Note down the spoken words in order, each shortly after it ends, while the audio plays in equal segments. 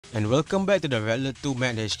And welcome back to the Valor 2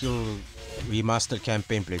 MadHQ Remastered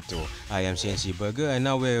campaign playthrough. I am C&Cburger and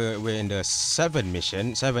now we're in the 7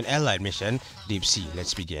 allied mission, Deep Sea.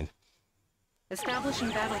 Let's begin. Establishing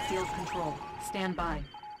battlefield control. Stand by.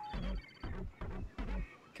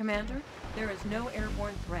 Commander, there is no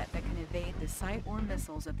airborne threat that can evade the sight or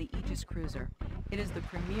missiles of the Aegis cruiser. It is the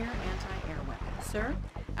premier anti-air weapon. Sir,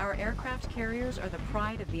 our aircraft carriers are the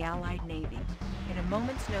pride of the Allied Navy. In a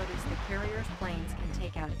moment's notice, the carrier's planes can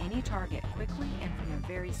take out any target quickly and from a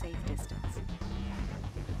very safe distance.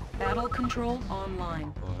 Battle control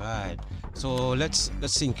online. Alright, so let's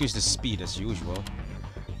increase the speed as usual.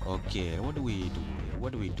 Okay, what do we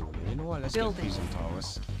do? You know what? Let's get fusion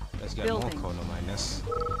towers. Let's get more chrono miners.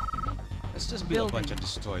 Let's just build a bunch of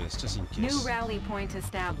destroyers just in case. New rally point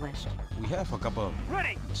established. We have a couple of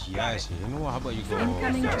GIs here. You know what? How about you go?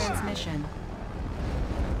 Incoming transmission.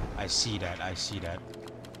 I see that.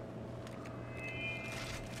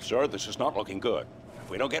 Sir, this is not looking good. If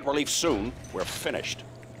we don't get relief soon, we're finished.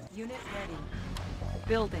 Unit ready.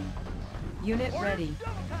 Building. Unit ready.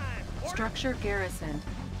 Structure garrisoned.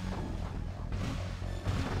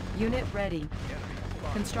 Unit ready.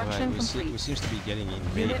 Construction complete. We seems to be getting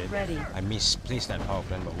invaded. Unit ready. I misplaced that power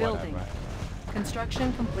plant, but Building. whatever.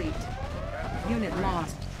 Construction complete. Unit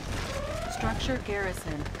lost. Structure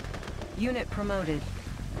garrisoned. Unit promoted.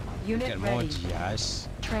 Unit Get ready. more GIs.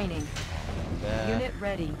 Training. There. Unit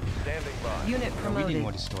ready. Standing by. Unit We promoted. need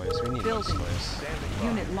more destroyers. We need more Building. destroyers.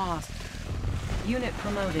 Unit lost. Unit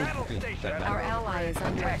promoted. Okay, that Our line. ally is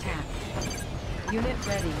under attack. Unit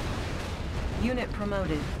ready. Unit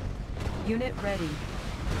promoted. Unit ready.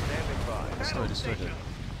 Standing by. Destroy.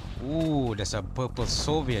 Ooh, there's a purple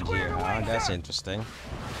Soviet here. That's interesting.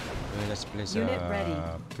 Okay, let's place Unit ready.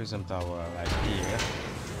 a prism tower right here.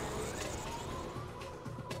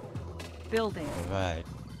 Building. Alright.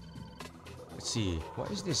 Let's see.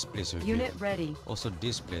 What is this place revealed? Unit ready. Also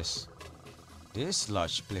this place. This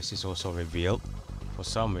large place is also revealed for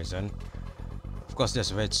some reason. Of course,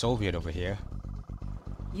 there's Red Soviet over here.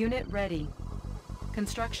 Unit ready.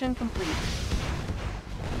 Construction complete.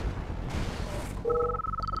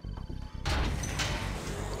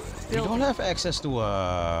 We don't have access to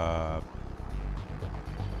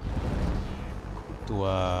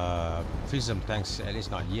prism tanks, at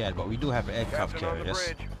least not yet, but we do have aircraft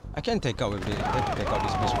carriers. I can take out with this base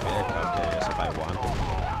with aircraft carriers if I want.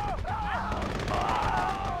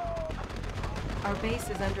 Our base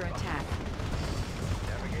is under attack.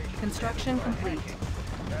 Construction complete.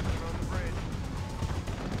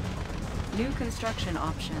 New construction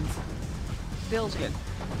options. Building.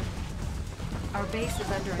 Our base is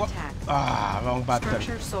under attack. Ah, wrong button.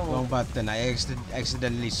 Structure sold. Wrong button. I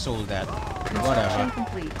accidentally sold that. Construction Whatever.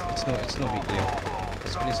 complete. It's no big deal.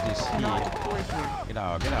 Let's place this Cannot here. deploy here. Get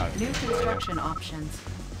out. New construction options.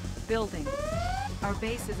 Building. Our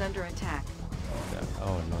base is under attack.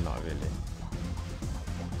 Oh no, not really.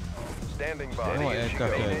 Standing by. No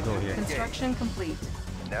aircraft carrier, go here. Construction complete.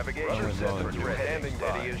 Navigation systems ready. Standing by.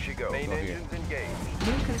 Steady as she goes. Main Go here. engines engaged.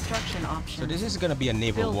 New construction options. So this is gonna be a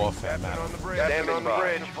naval Building. warfare Captain map. on the bridge. Stand on the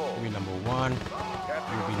bridge. You'll be number 1.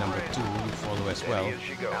 You'll be number 2. You follow as well. Steady as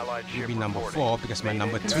she goes. Allied You'll ship be number reporting. 4 because my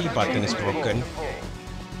number 3 Construction button is complete. broken. You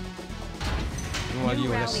know what, New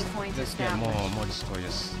you rally let's point get established. more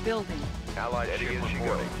destroyers. Building. Allied ship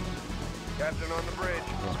reporting. Captain on the bridge.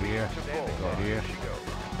 Go here. Standing Go by. here. She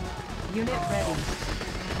goes. Unit ready.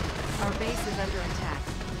 Our base is under attack.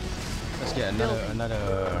 Let's get Building.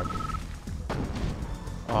 another.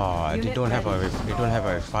 Oh, they Unit don't have ready.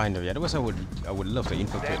 a refinery. Otherwise, I would love to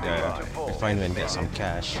infiltrate the refinery and get some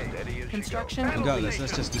cash. Steady as she Construction goes. Regardless, complete.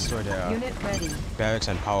 let's just destroy the Unit ready. barracks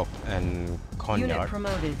and power and Unit cornyard.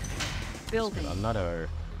 promoted. Building.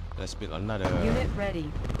 Let's build another. Unit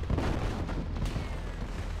ready.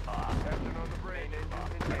 Captain on the bridge.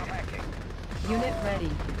 Attacking. Unit ready.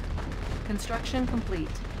 Construction complete.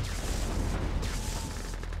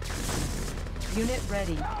 Unit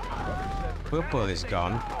ready. Purple is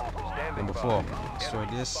gone. Standing Number by. 4. Destroy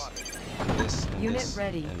this, and this, and Unit this,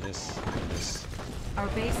 ready. and this, and this. Our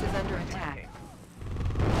base is under attack.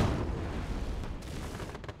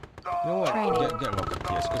 You know what? Training. Get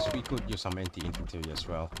rocketeers because we could use some anti-infantry as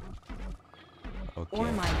well. Okay.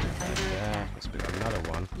 Ore miner under Yeah, attack. let's build another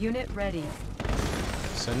one. Unit ready.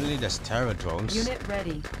 Suddenly there's terror drones. Unit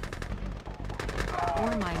ready.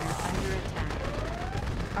 Ore miner under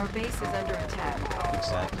attack. Our base is under attack.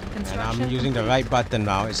 Exactly. And Construction I'm using the complete. right button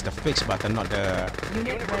now. It's the fix button, not the.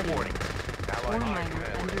 Unit ready. reporting. Ore Allied miner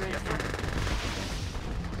ship under ready. attack.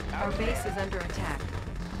 Our base is under attack.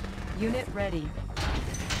 Unit ready.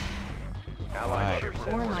 Allied Right. ship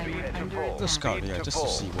Ore set miner speed to under full. attack. Let's scout Speed here to just to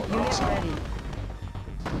full. see what Unit looks like. ready.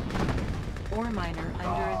 Ore miner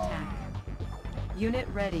under attack. Unit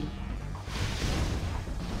ready.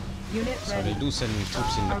 Unit So ready. they do send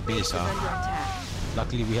troops in the Our base, base is under attack.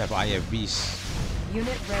 Luckily we have IFBs.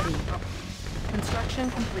 Unit ready.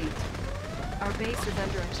 Construction complete. Our base is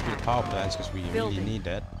under Speed attack. power plants because we really Building. need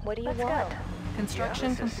that. What do you want?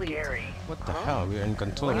 Construction complete. What the hell? We're in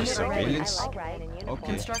control of the Unit ready. civilians? I like riding in uniform.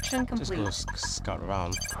 Okay. Construction Just go complete. scout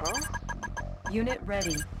around. Unit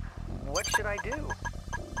ready. What should I do?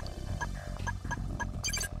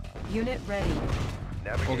 Unit ready.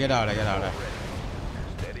 Oh, get out of there, get out of there.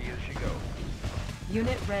 Steady as she goes.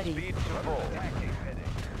 Unit ready. Speed to full.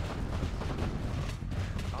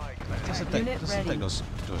 Let's Unit attack ready. those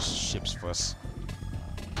ships first.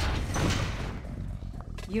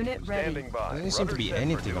 Unit ready. Standing by. There doesn't seem to be Rudder set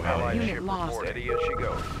anything for around Allied here. ship Unit lost. report. Steady as she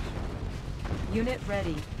goes. Unit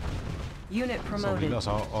ready. Unit So we promoted. lost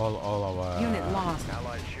all our... Unit lost.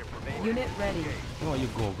 Allied ship remaining. Unit ready. You know what, you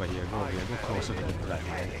go over here, go closer to the black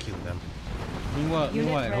and kill them. Meanwhile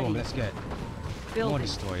Unit at home, ready. let's get more Building.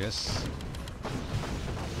 destroyers.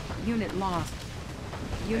 Unit lost.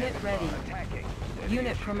 Unit ready. Attacking.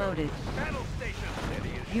 Unit promoted. Battle station. Steady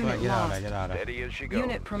as she Unit Right, get out of lost. there, get out of there. Steady as she goes.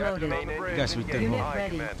 Unit promoted. Captain on the You bridge. guys return Unit home.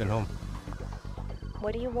 ready. Return home.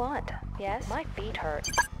 What do you want? Yes? My feet hurt.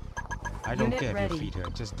 I don't Unit care if ready. your feet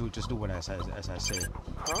hurt. Just do what as I say.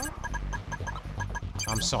 Huh?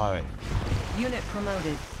 I'm sorry. Unit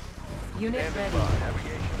promoted. Unit Standing ready. by.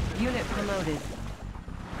 Navigation. Unit promoted.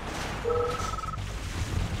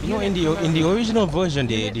 You know, in Unit the promoted. original version,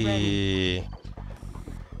 Unit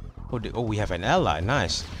oh, we have an ally.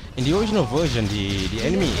 Nice. In the original version, the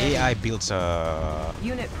enemy ready. AI builds a.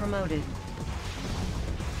 Unit promoted.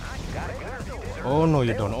 Oh no,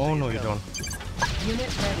 you don't. Oh no, you don't.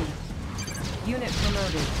 Unit ready. Unit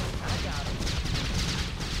promoted.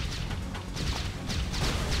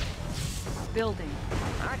 Building.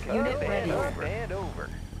 Unit ready. Band over.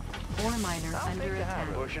 Ore miner under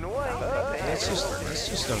attack. Pushing away. Let's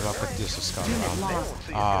just the rocket this to scout Unit around. lost.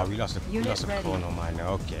 Ah, we lost Unit the ready. chrono miner.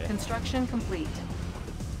 Okay. Construction complete.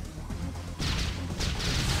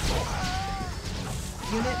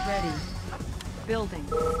 Unit ready. Building.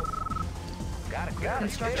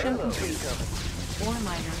 Construction complete. Ore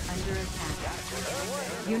miner under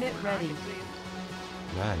attack. Unit ready.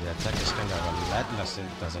 Man, the attack is kind of relentless,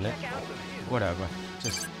 doesn't it? Whatever.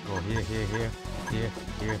 Just go here.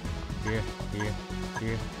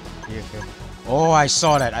 Oh, I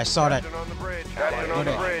saw that. Captain on the bridge. Captain on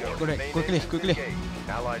the bridge. Go there. Quickly.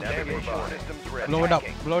 Allied navigation systems ready. Blow it up.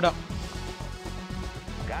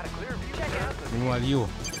 Got a clear view. Check out the Meanwhile, you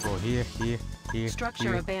go here. Structure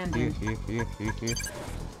here, abandoned. Here.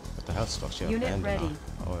 What the hell structure Unit abandoned? ready.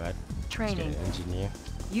 All right. Training. Engineer.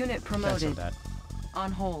 Unit Cancel promoted. that.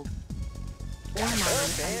 On hold. Ore miner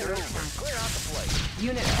under attack. clear out the place.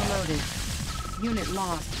 Unit promoted. Unit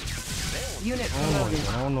lost. Unit Oh no, you promoted.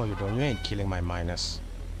 don't. Oh no, you don't. You ain't killing my miners.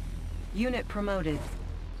 Unit promoted.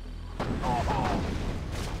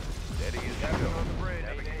 Steady as she goes. On the bridge.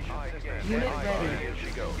 Navigation system. Unit ready. Steady as she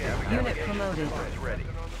goes. Unit promoted. Is ready.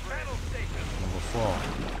 Battle station. Number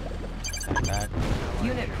 4. And that.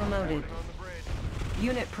 Unit promoted.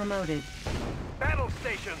 Unit promoted. Battle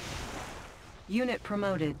station. Unit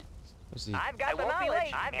promoted. What's the? I've got the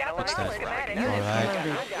knowledge. I've got What's the that? knowledge. Unit Alright.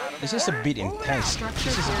 promoted. It's just a bit intense. Structure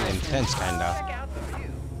This is a bit garrison. intense, kinda. Check out the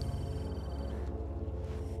view.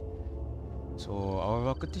 So our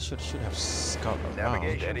rocket should have scout around.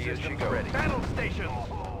 Navigation steady as she goes. Ready. Battle station.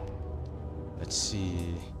 Let's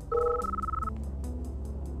see.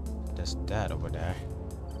 There's that over there.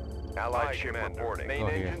 Allied ship reporting. Main Go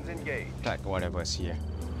here. engines engaged. Attack whatever's here.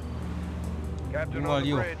 Captain Meanwhile, on the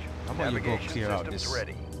you. bridge. How about you go Navigation clear out systems this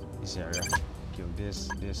ready. this area? Kill this.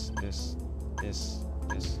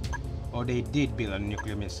 Oh, they did build a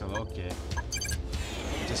nuclear missile. Okay.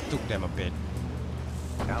 Just took them a bit.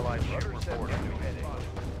 Allied ship reporting. New heading.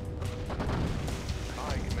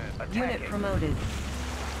 High command. Unit Attacking. promoted.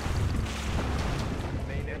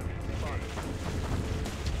 Main enemy spotted.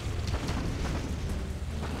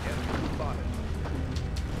 Enemy spotted.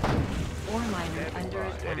 Ore miner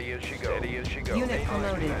under Steady attack. as she goes. Steady as she goes. Unit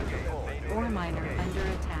promoted. Ore miner under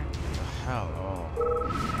attack. Hell, oh.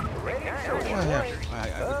 Ready. I think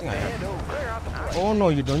I have. Oh no,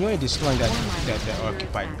 you don't. You ain't destroying that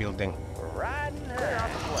occupied building. Riding her out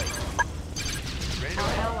the place. Ready to Our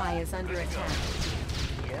roll. ally is under attack.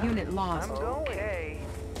 Unit lost. Okay.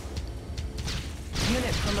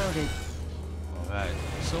 Unit promoted. Alright.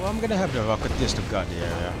 So I'm gonna have the rocket just to guard the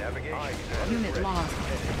area. Navigation. Unit lost.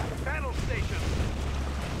 Battle station.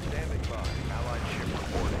 Standing by. Allied ship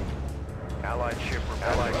reporting. Allied ship reporting.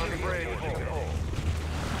 Allied ship reporting.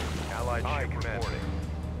 Allied ship reporting.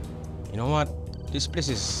 You know what? This place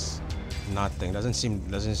is nothing. Doesn't seem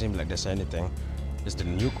like there's anything. Just the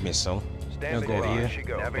nuke missile. We'll go here.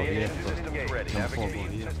 Go here. Number 4, go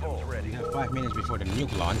here. We have 5 minutes before the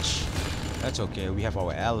nuke launch. That's okay. We have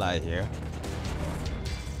our ally here.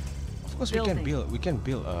 Of course, we can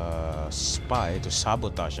build a spy to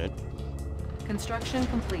sabotage it. Construction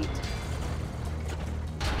complete.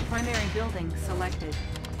 Primary building selected.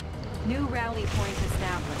 New rally point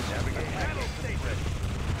established.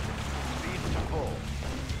 Speed to full.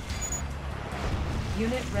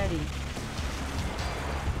 Unit ready.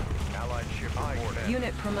 Allied ship reported.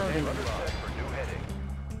 Unit promoted. Set for new heading.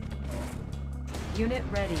 Unit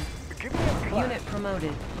ready. Give me a plan. Unit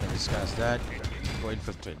promoted. Let's discuss that. Go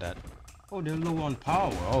infiltrate that. Oh, they're low on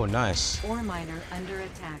power. Oh, nice. Ore miner under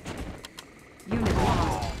attack. Unit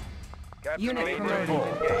lost. Captain Unit Lee, promoted.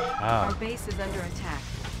 Ah. Our base is under attack.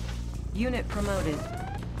 Unit promoted.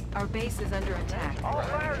 Our base is under attack.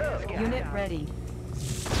 Unit ready.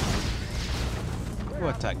 Go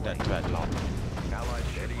attack that dreadnought. Allied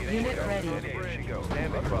ship. Unit ready. Here she goes.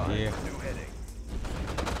 Standing by. Yeah. New heading.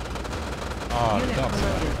 Oh, Unit dogs.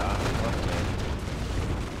 promoted. Okay.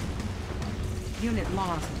 Unit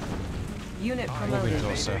lost. Unit Moving promoted.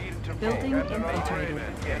 closer. Building infiltrated.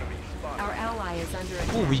 Our ally is under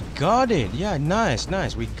attack. Oh, we got it. Yeah, nice,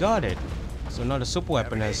 nice. We got it. So now the super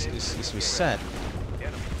weapon is reset.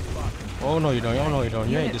 Oh no, you don't. Oh no, you don't.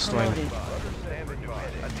 You ain't Unit destroying. promoted.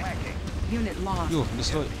 Unit lost. You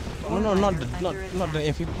destroy. No, no, not the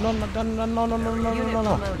amphib. No, no, no, no, no, no, no, no, Unit no,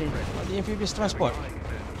 no. promoted. Not the amphibious transport.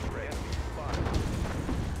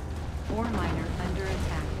 Ore miner under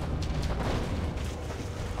attack.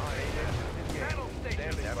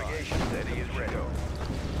 Navigation steady is ready.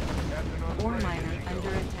 Ore miner under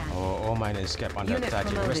attack. Oh, mine is kept under Unit attack.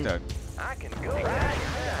 Where's the? promoted. I can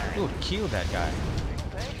go. Dude, kill that guy.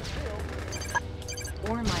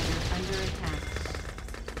 Ore miner under attack.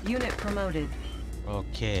 Unit promoted.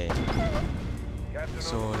 Okay.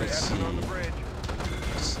 So let's see.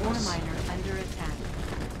 Ore miner under attack.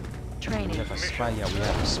 We Training. have a spy. Yeah, we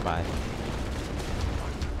have a spy.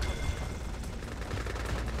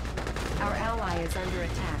 Our ally is under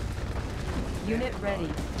attack. Unit ready.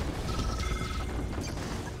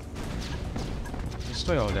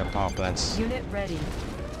 Destroy all their power plants. Unit ready.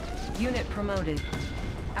 Unit promoted.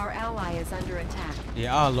 Our ally is under attack. They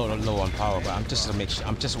are low on power, but I'm just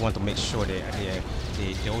want to make sure they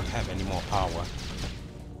don't have any more power.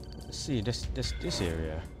 Let's see this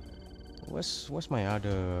area. What's my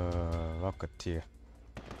other rocketeer?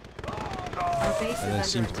 Our base is Doesn't under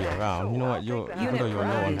seem to be attack. around. You know what? Even though you're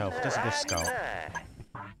low on health, just go scout.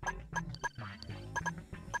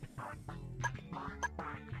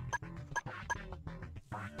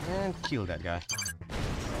 And kill that guy.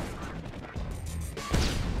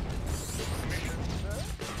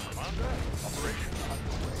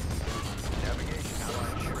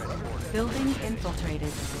 Building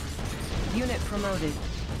infiltrated. Unit promoted.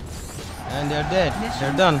 And they're dead. Mission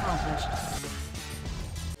They're done. accomplished.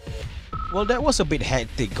 Well, that was a bit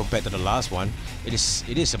hectic compared to the last one. It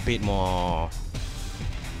is a bit more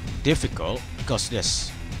difficult because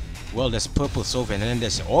there's purple Soviet and then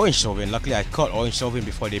there's orange Soviet. Luckily, I caught orange Soviet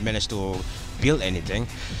before they managed to build anything.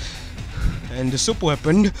 And the super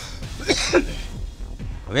weapon,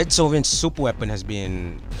 red Soviet super weapon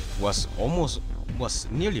was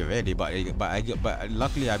nearly ready, but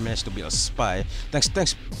luckily I managed to build a spy.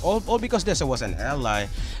 Thanks, all because there was an ally.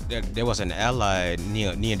 There was an ally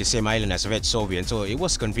near the same island as Red Soviet, so it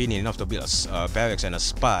was convenient enough to build a barracks and a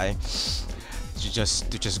spy to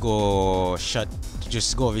just go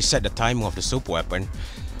reset the timing of the super weapon.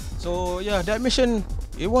 So yeah, that mission.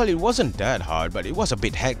 It wasn't that hard, but it was a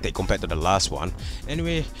bit hectic compared to the last one.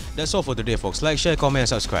 Anyway, that's all for today, folks. Like, share, comment, and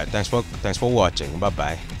subscribe. Thanks for watching. Bye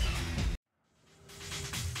bye.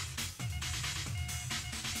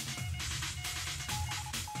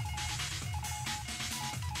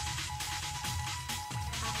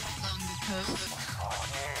 Long the perfect.